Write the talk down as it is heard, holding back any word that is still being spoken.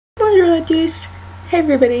Apologies. Hey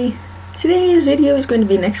everybody. Today's video is going to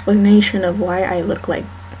be an explanation of why I look like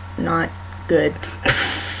not good.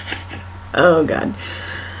 Oh god.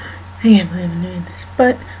 I can't believe I'm doing this.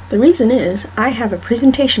 But the reason is I have a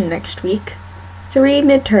presentation next week, 3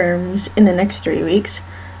 midterms in the next 3 weeks,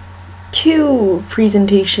 2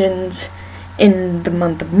 presentations in the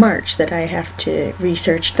month of March that I have to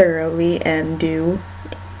research thoroughly and do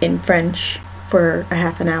in French for a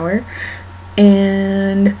half an hour.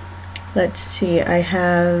 And let's see, I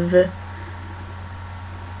have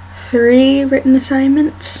 3 written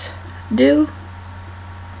assignments due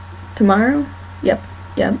tomorrow. Yep.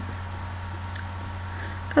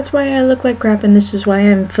 That's why I look like crap, and this is why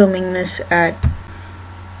I'm filming this at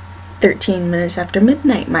 13 minutes after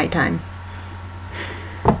midnight my time.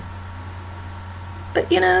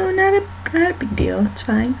 But you know, not a big deal. It's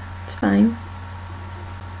fine. It's fine.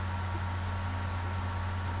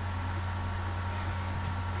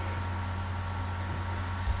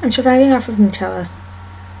 I'm surviving off of Nutella.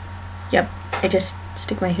 Yep, I just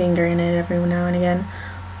stick my finger in it every now and again.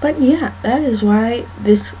 But yeah, that is why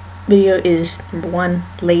this video is, number 1,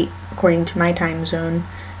 late according to my time zone,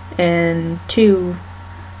 and 2,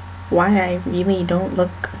 why I really don't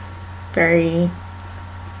look very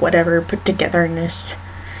whatever put togetherness.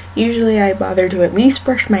 Usually I bother to at least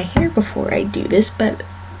brush my hair before I do this, but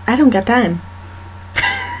I don't got time.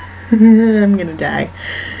 I'm gonna die.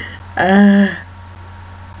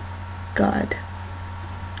 God.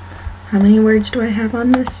 How many words do I have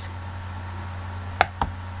on this?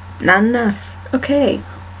 Not enough. Okay,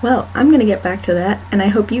 well, I'm gonna get back to that, and I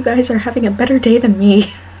hope you guys are having a better day than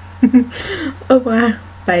me. Oh wow.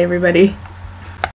 Bye everybody.